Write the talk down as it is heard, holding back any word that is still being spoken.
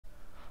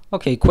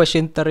Okay,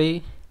 question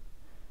 3.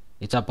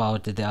 It's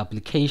about the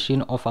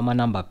application of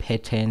number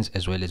patterns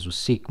as well as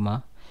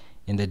sigma.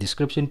 In the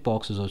description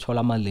box,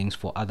 uzothola links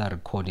for other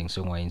recordings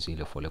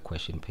for the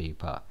question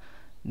paper.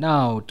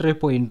 Now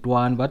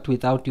 3.1, but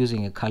without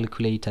using a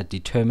calculator,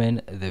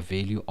 determine the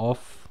value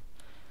of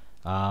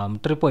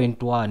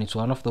 3.1. It's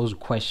one of those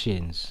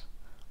questions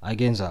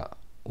agenza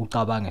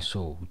ucabange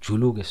so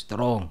ujuluke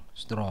strong,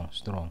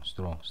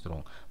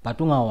 but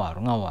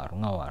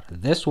ungawar.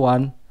 This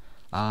one,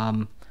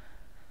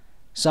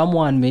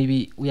 someone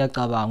maybe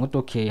uyacabanga,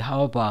 okay,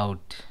 how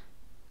about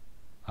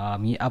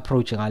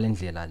ngi-approach ngale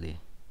ndlela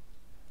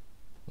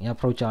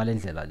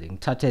le,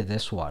 ngithathe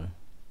this one,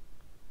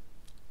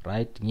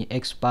 right,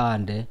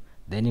 ngi-expande,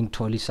 then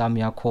ngithole isum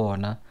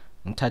yakhona,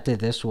 ngithathe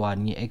this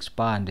one,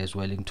 ngi-expand as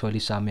well, ngithole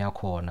isum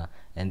yakhona,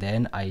 and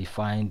then I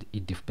find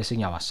bese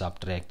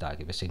ngiyawa-subtracta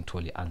ke bese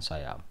ngithole i-answer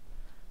yami.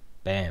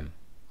 Bam,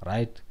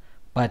 right?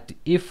 But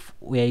if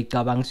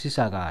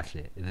uyayicabangisisa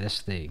kahle,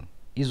 this thing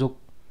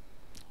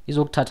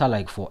izokuthatha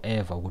like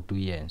forever ukuthi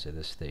uyenze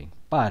this thing,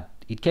 but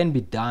it can be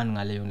done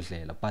ngaleyo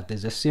ndlela, but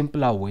there's a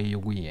simpler way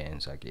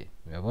yokuyenza ke,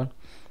 uyabona.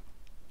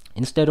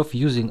 Instead of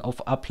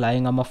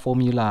applying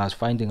formulas,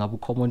 finding a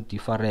common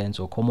difference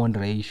or common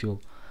ratio,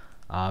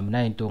 na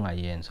into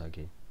ongayenza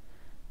ke.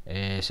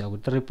 So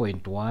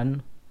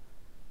 3.1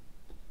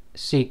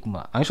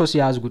 sigma, angisho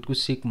siyazi ukuthi ku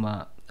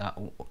sigma,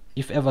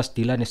 if ever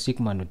still in a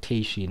sigma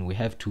notation, we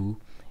have to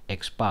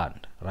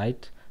expand,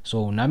 right?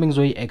 So nami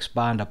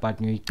ngizoyi-expanda, but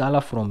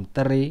ngiyoyiqala from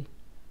 3,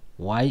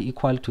 y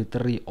equal to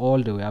 3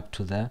 all the way up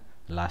to the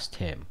last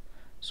term.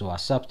 So I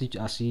substitute,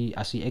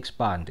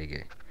 asi-expand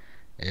ke.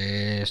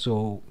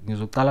 So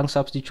ngizoqala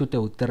ngisubstitute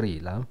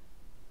u3 la,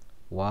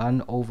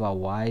 1 over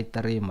y,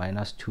 3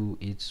 minus 2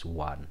 is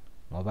 1,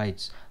 ngoba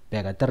it's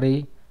bheka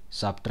 3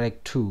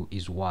 subtract 2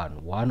 is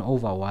 1, 1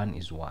 over 1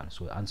 is 1,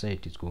 so answer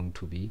it is going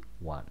to be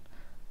 1.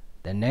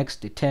 The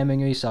next term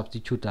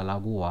engiyoyi-substitute la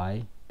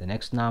ku-y, the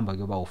next number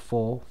kuyoba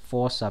 4,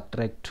 4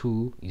 subtract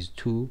 2 is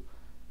 2,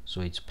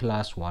 so it's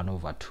plus 1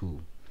 over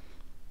 2.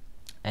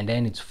 And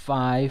then it's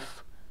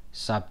 5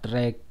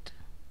 subtract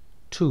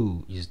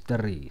 2 is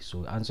 3,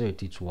 so answer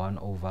it is 1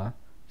 over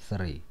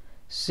 3.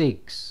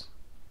 6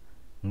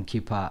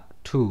 ngikhipha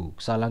 2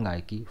 kusala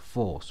ngayiki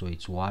 4, so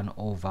it's 1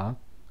 over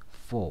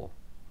 4,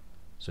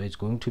 so it's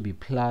going to be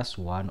plus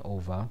 1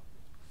 over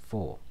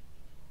 4,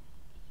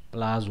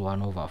 plus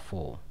 1 over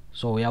 4.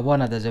 So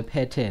uyabona there's a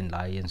pattern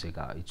la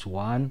yenzeka. It's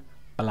 1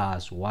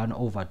 plus 1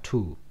 over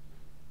 2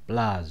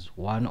 plus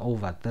 1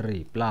 over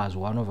 3 plus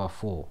 1 over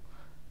 4.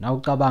 Now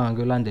ucabanga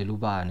kuyolandela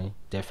ubani?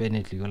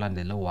 Definitely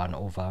kuyolandela 1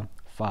 over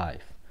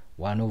 5,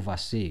 1 over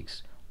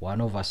 6,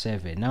 1 over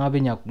 7.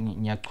 Nangabe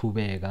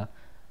ngiyachubeka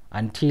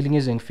until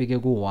ngize ngifike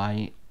ku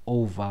y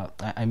over,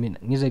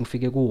 ngize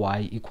ngifike ku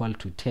y equal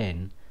to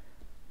 10,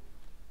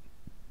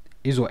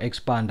 izo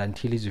expand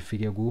until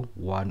izifike ku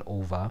 1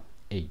 over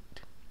 8.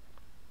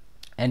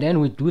 And then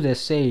we do the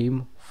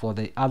same for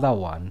the other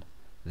one,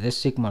 this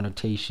sigma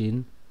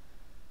notation,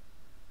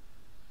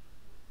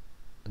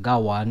 ga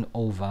 1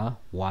 over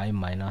y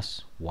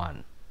minus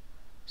 1.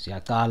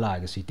 Siyaqala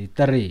ke sithi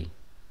 3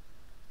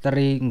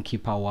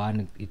 ngikhipha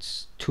 1,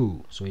 it's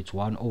 2, so it's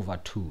 1 over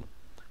 2,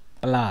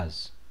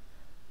 plus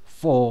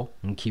 4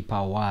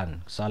 ngikhipha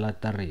 1 kusala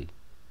 3,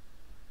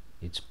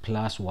 it's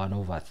plus 1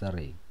 over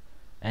 3.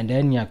 And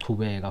then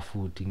ngiyachubeka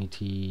futhi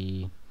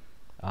ngithi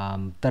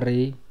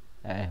 3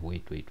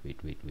 wait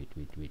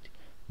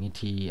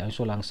ngithi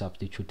angisho la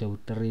ngisubstitute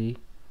u3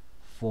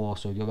 4,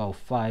 so kuyoba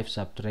 5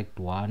 subtract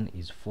 1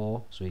 is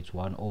 4, so it's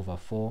 1 over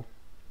 4.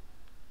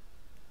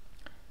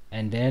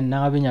 And then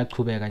nangabe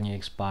ngiyachubeka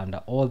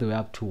ngiya-expanda all the way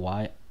up to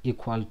y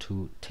equal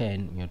to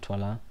 10,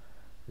 ngiyothola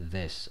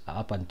this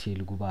up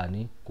until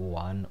kubani ku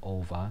 1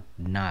 over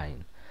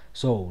 9.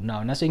 So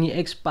now nase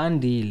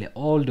ngi-expandile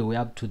all the way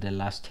up to the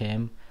last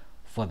term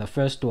for the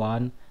first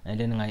one, and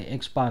then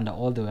ngiyi-expand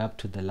all the way up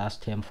to the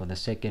last term for the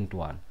second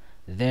one,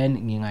 then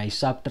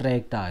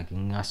ngingasubtracta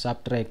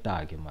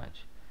ke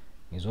manje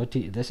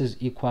ngizothi this is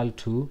equal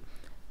to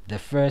the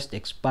first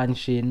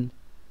expansion,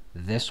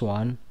 this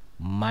one,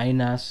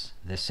 minus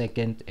the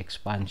second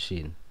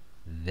expansion,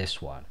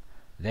 this one.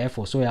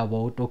 Therefore, so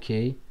about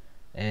okay,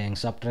 and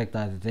subtract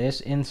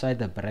this inside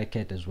the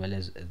bracket as well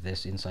as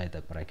this inside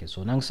the bracket.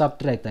 So now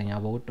subtract and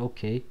about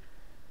okay,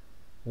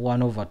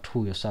 1 over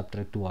 2, you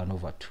subtract 1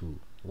 over 2,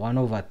 1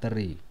 over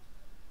 3,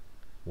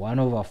 1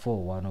 over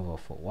 4, 1 over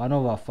 4, 1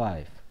 over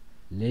 5,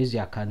 lezi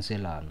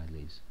yakhanselana,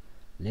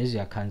 lezi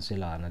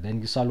yakhanselana,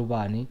 then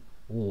kisalubani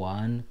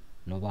 1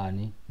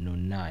 nobani no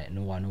 9,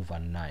 no 1 over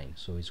 9,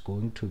 so it's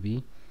going to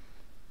be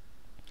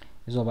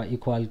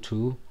equal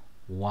to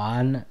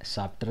 1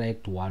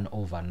 subtract 1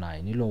 over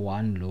 9, ilo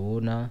 1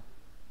 lona,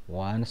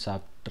 1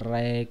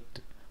 subtract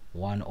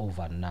 1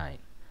 over 9.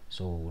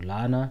 So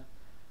lana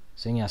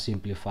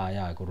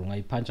sengiyasimplify ke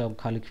ungayiphuncha ku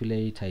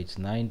calculator, it's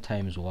 9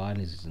 times 1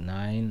 is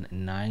 9,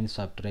 9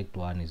 subtract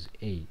 1 is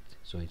 8,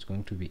 so it's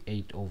going to be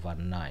 8 over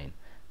 9.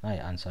 Nayi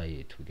answer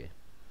yethu ke,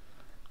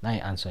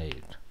 nayi answer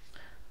yethu,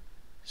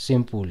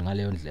 simple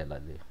ngaleyo ndlela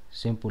le.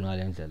 simple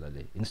ngale ndlela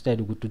le.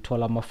 Instead ukuthi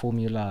uthola ama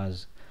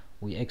formulas,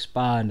 we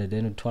expand, and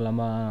then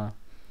uthola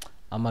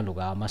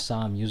ama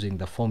sum using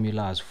the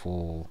formulas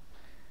for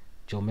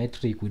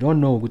geometric. We don't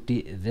know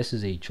ukuthi this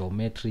is a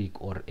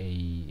geometric or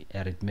a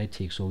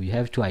arithmetic, so you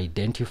have to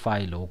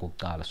identify lokho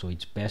kuqala. So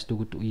it's best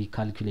ukuthi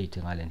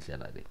uyicalculate ngale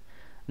ndlela le.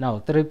 Now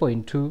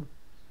 3.2,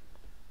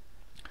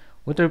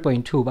 with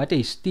 3.2, but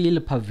a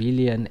steel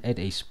pavilion at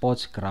a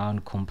sports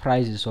ground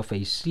comprises of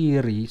a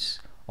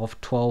series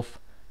of 12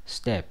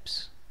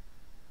 steps,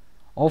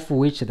 of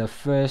which the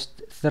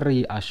first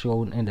 3 are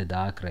shown in the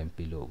diagram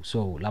below.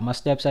 So lama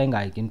steps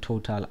ayingaki in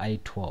total ay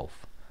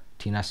 12.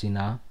 Thina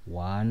sina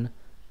 1,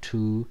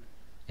 2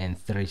 and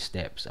 3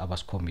 steps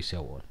abasikhombise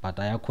wona, but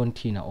I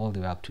continue all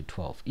the way up to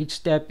 12. Each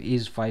step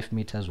is 5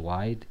 meters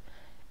wide.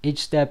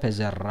 Each step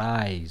has a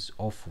rise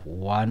of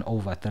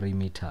 1/3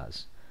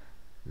 meters.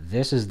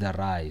 This is the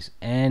rise,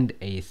 and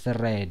a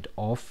thread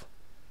of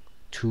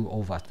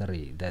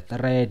 2/3. The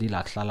thread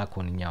ilahlala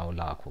khona inyawo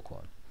lakho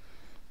khona,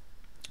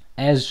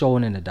 as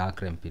shown in the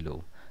diagram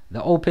below.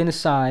 The open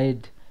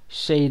side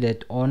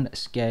shaded on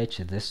sketch,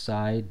 this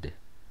side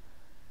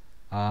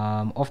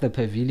of the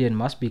pavilion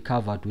must be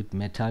covered with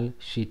metal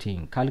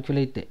sheeting.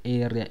 Calculate the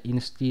area in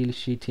steel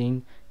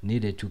sheeting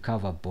needed to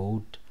cover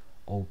both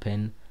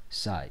open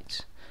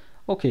sides.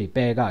 Okay,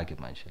 bheka ke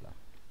manje la.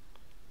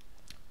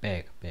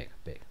 Bheka.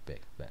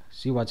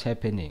 See what's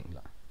happening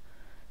la.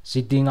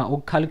 Sidinga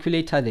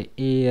ukcalculate the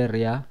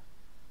area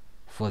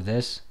for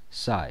this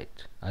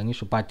side.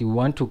 Angisho, but you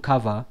want to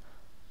cover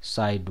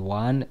side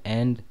 1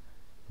 and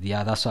the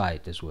other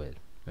side as well.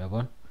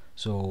 Yabona?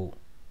 So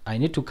I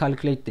need to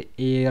calculate the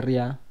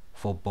area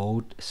for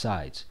both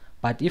sides.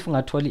 But if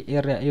ngathola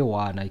area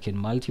A1, I can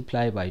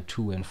multiply by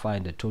 2 and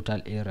find the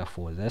total area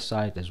for this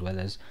side as well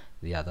as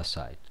the other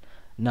side.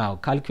 Now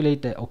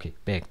calculate the, okay,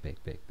 back.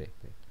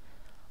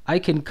 I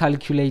can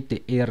calculate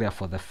the area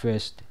for the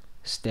first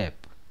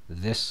step,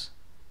 this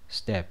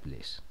step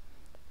list.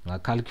 Nga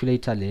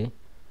calculator le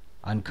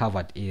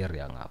uncovered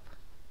area ngapha.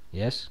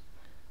 Yes?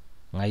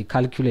 Nga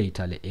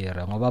calculator le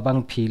area ngoba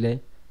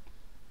bangiphile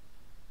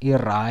I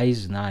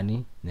rise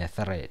nani ne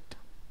thread,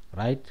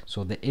 right?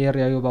 So the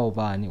area yoba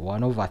ubani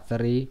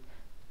 1/3.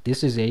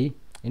 This is a,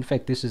 in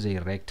fact this is a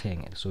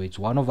rectangle, so it's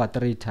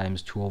 1/3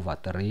 times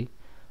 2/3.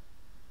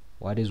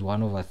 What is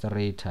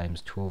 1/3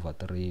 times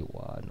 2/3?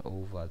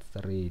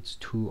 1/3, it's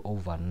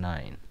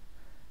 2/9.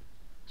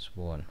 It's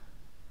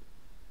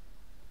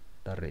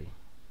 1/3,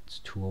 it's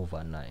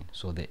 2/9.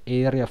 So the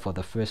area for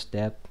the first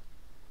step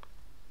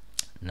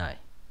 9.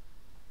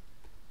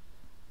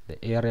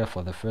 The area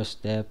for the first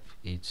step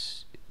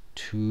it's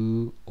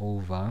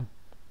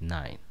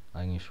 2/9.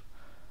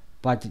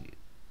 But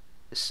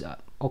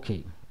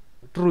okay,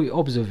 through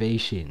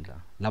observation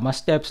lama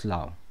steps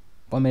law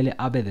kwamele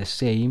abe the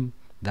same.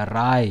 The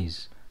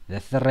rise, the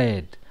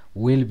thread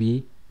will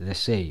be the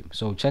same.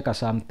 So check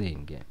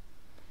something.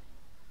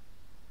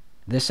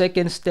 The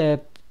second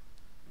step,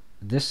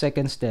 this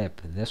second step,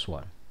 this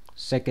one,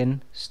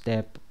 second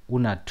step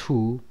una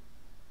 2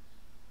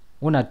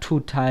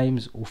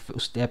 times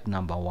step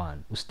number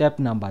 1. Step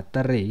number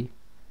 3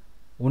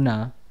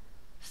 una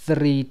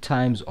 3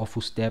 times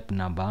of step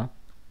number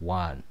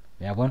 1.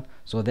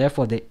 So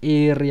therefore the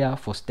area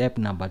for step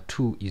number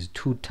 2 is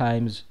 2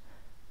 times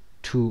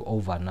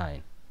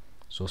 2/9.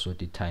 So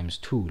the times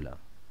 2 la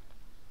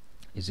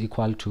is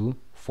equal to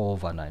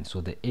 4/9.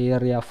 So the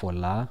area for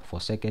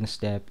second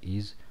step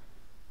is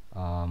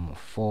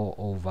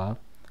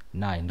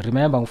 4/9.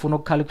 Remember, ngifuna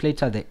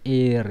calculate the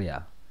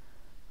area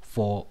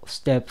for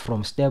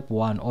from step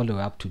 1 all the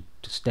way up to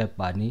step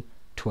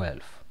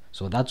 12.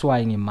 So that's why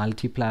I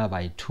multiply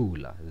by 2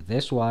 la.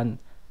 This one,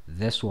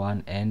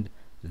 and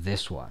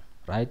this one,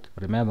 right?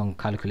 Remember,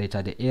 calculate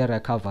the area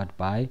covered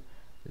by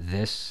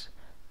this,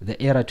 the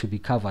area to be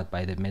covered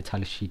by the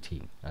metal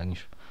sheeting.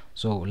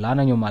 So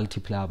lana you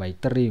multiply by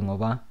 3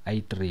 ngoba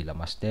ay 3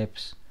 lama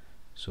steps.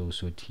 So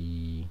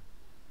t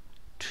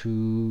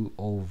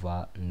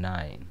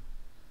 2/9.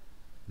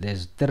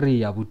 There's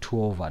 3 abu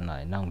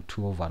 2/9. Now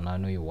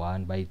 2/9 we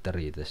 1 by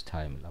 3 this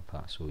time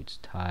lapha. So it's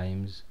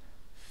times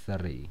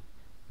 3.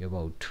 You're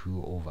about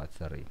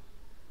 2/3.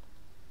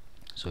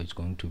 So it's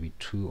going to be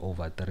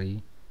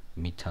 2/3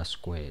 meter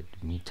squared,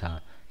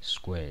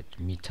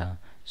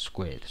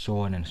 so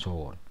on and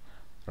so on,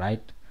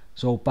 right?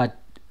 So but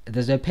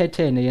there's a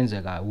pattern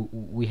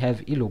we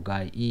have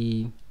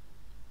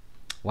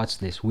what's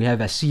this? We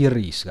have a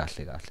series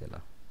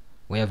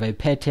we have a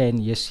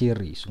pattern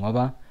series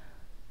ngoba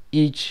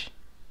each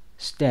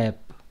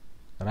step,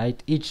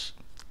 right? Each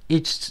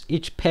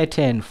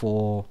pattern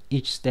for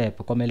each step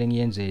komele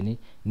ngiyenzeni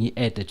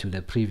ngi-add to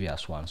the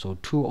previous one. So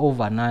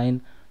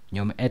 2/9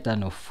 nyom add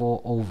no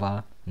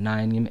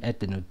 4/9 ngim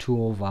add no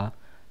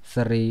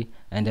 2/3,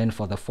 and then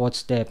for the fourth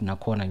step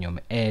nakhona nyom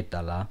add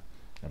la,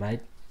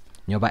 right?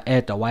 Nyoba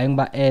add, why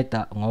ngiba add?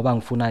 Ngoba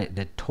ngifuna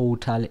the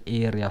total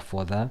area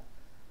for the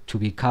to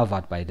be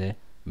covered by the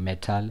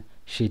metal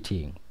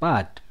sheeting.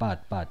 But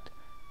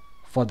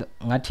for the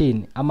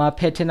ngathini ama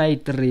pattern ay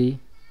 3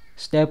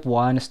 step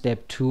 1,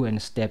 step 2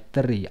 and step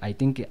 3 I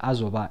think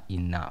azoba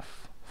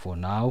enough for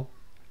now,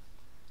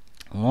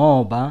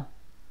 ngoba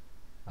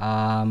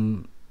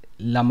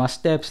lama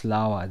steps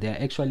lawa they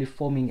are actually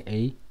forming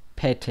a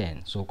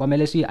pattern. So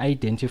kwamele si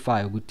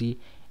identify ukuthi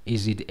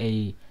is it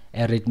a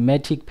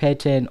arithmetic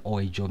pattern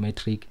or a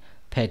geometric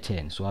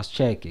pattern. So let's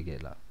check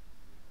ke la,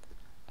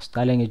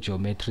 starting a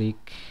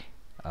geometric,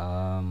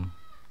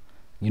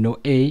 you know,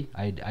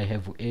 I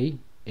have a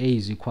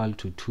is equal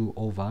to 2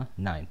 over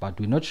 9, but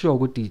we're not sure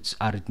what it's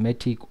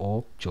arithmetic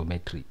or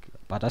geometric.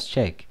 But let's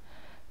check.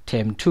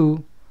 Term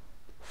 2,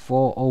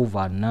 4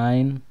 over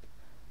 9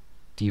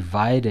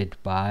 divided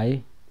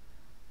by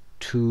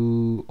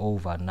 2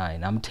 over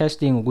 9. I'm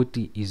testing what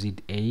is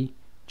it a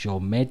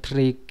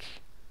geometric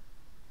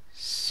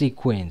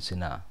sequence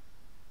now,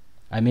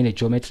 I mean a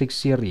geometric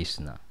series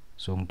now.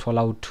 So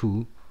ngithola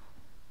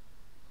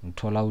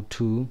out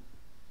 2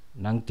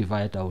 nang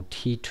divide out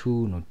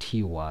T2 no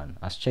T1.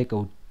 Let's check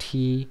out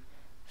T3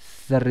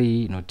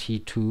 no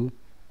T2,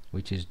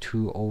 which is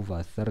 2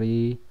 over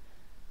 3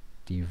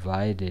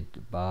 divided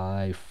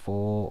by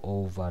 4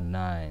 over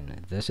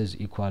 9. This is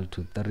equal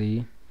to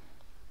 3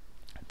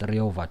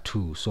 over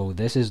 2. So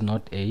this is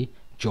not a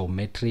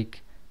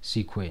geometric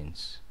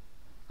sequence,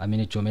 I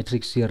mean a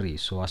geometric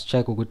series. So let's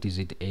check what is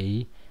it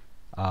a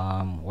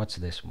what's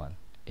this one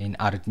in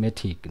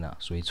arithmetic now.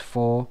 So it's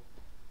 4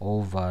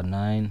 over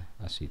 9,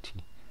 as it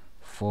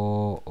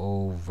 4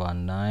 over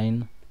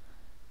 9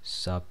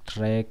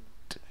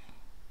 subtract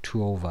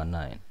 2 over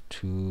 9,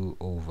 2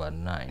 over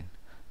 9.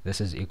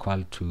 This is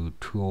equal to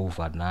 2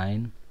 over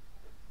 9.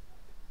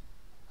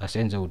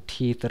 Asenzo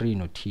T3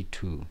 no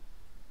T2,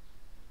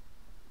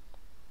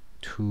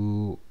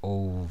 2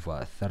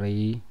 over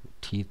 3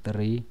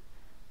 T3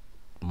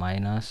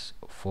 minus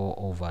 4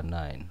 over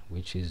 9,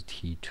 which is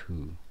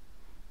T2,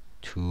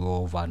 2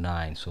 over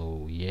 9.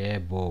 So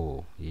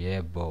yebo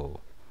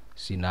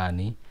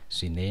sinani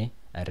sine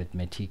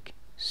arithmetic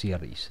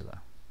series la.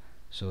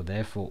 So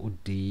therefore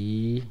ud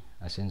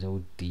asenza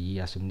ud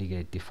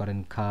asimnike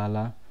different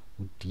color,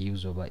 ud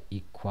uzoba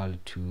equal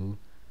to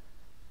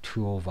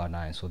 2 over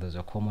 9. So there's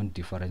a common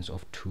difference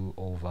of 2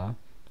 over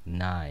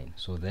 9.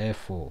 So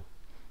therefore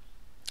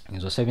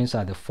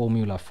ngizosebenzisa the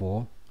formula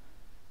for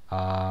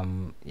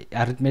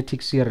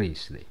arithmetic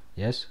series le.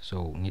 Yes,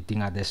 so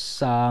ngidinga the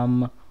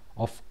sum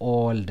of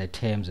all the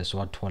terms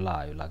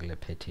esiwatholayo la kule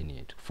pattern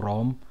yethu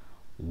from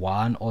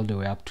 1 all the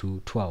way up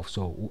to 12.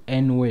 So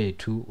n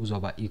wethu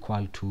uzoba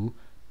equal to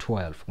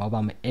 12 ngoba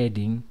I'm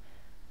adding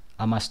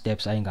ama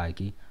steps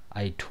ayingaki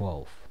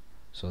ay12.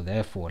 So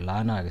therefore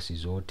lana ke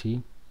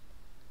sizothi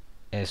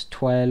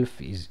S12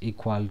 is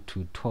equal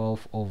to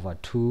 12 over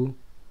 2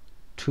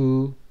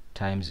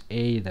 times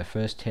a, the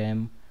first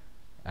term,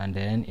 and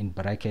then in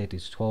bracket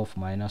is 12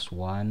 minus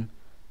 1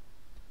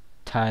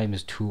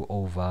 times 2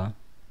 over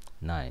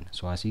 9.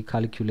 So as he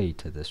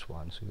calculated this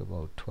one, so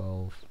about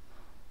 12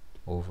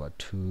 over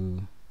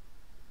 2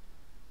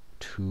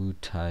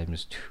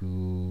 times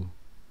 2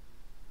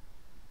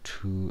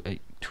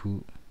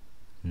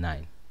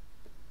 9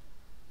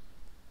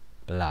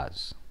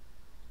 plus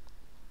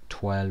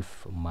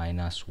 12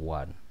 minus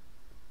 1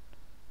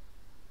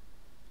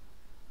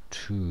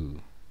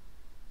 2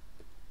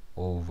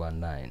 over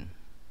 9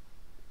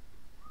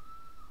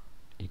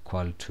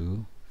 equal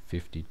to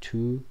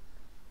 52.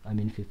 I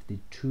mean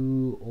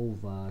 52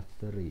 over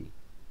 3.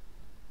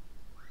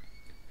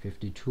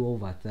 52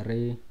 over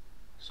 3.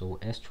 So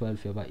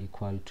S12 ever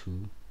equal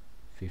to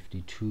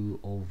 52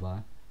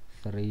 over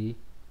 3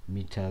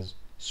 meters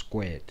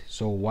squared.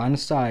 So one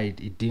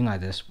side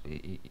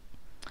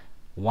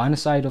one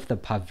side of the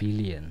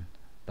pavilion,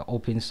 the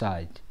open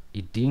side,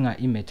 idinga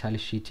metal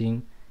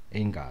sheeting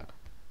engaka.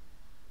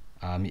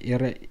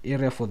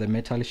 Area for the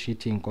metal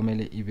sheeting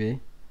komele ibe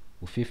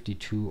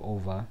 52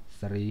 over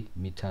 3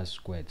 meters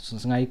squared. So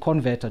singayi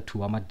convert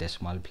to ama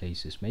decimal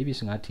places, maybe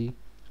singathi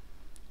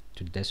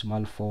to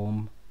decimal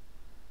form,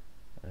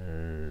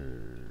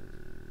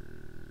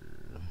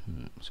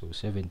 so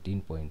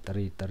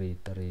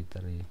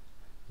 17.3333.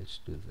 let's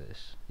do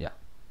this. Yeah,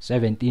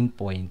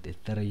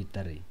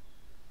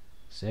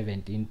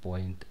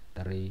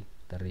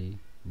 17.33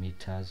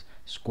 meters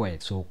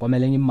squared. So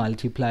komele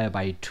multiply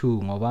by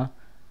 2 ngoba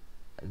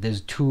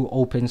there's 2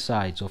 open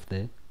sides of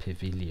the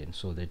pavilion.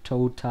 So the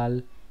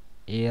total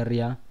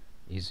area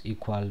is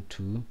equal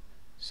to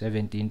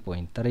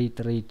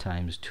 17.33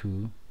 times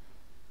 2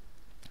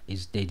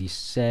 is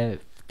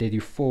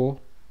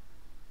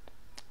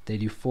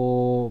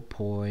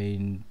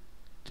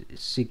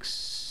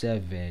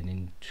 34.67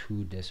 in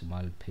 2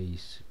 decimal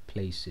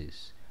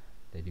places.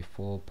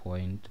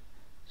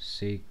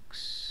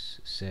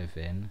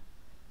 34.67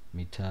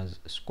 meters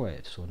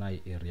squared. So na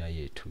area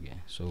yethu ke.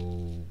 So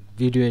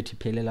video yethu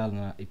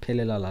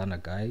iphelela lana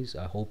guys.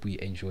 I hope we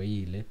enjoy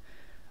ile.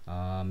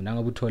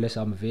 Nangabe uthole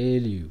some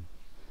value,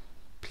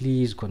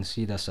 please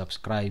consider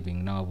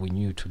subscribing now we're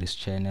new to this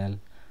channel.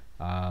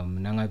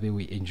 Nangabe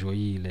we enjoy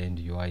ile and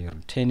you are a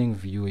returning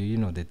viewer, you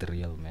know the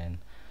drill, man.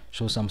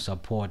 Show some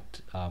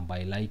support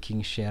by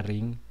liking,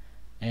 sharing,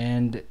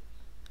 and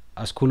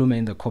asikhulume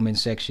in the comment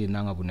section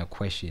nangabe une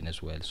question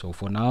as well. So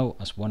for now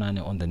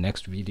asibonane on the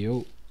next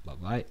video. Bye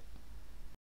bye.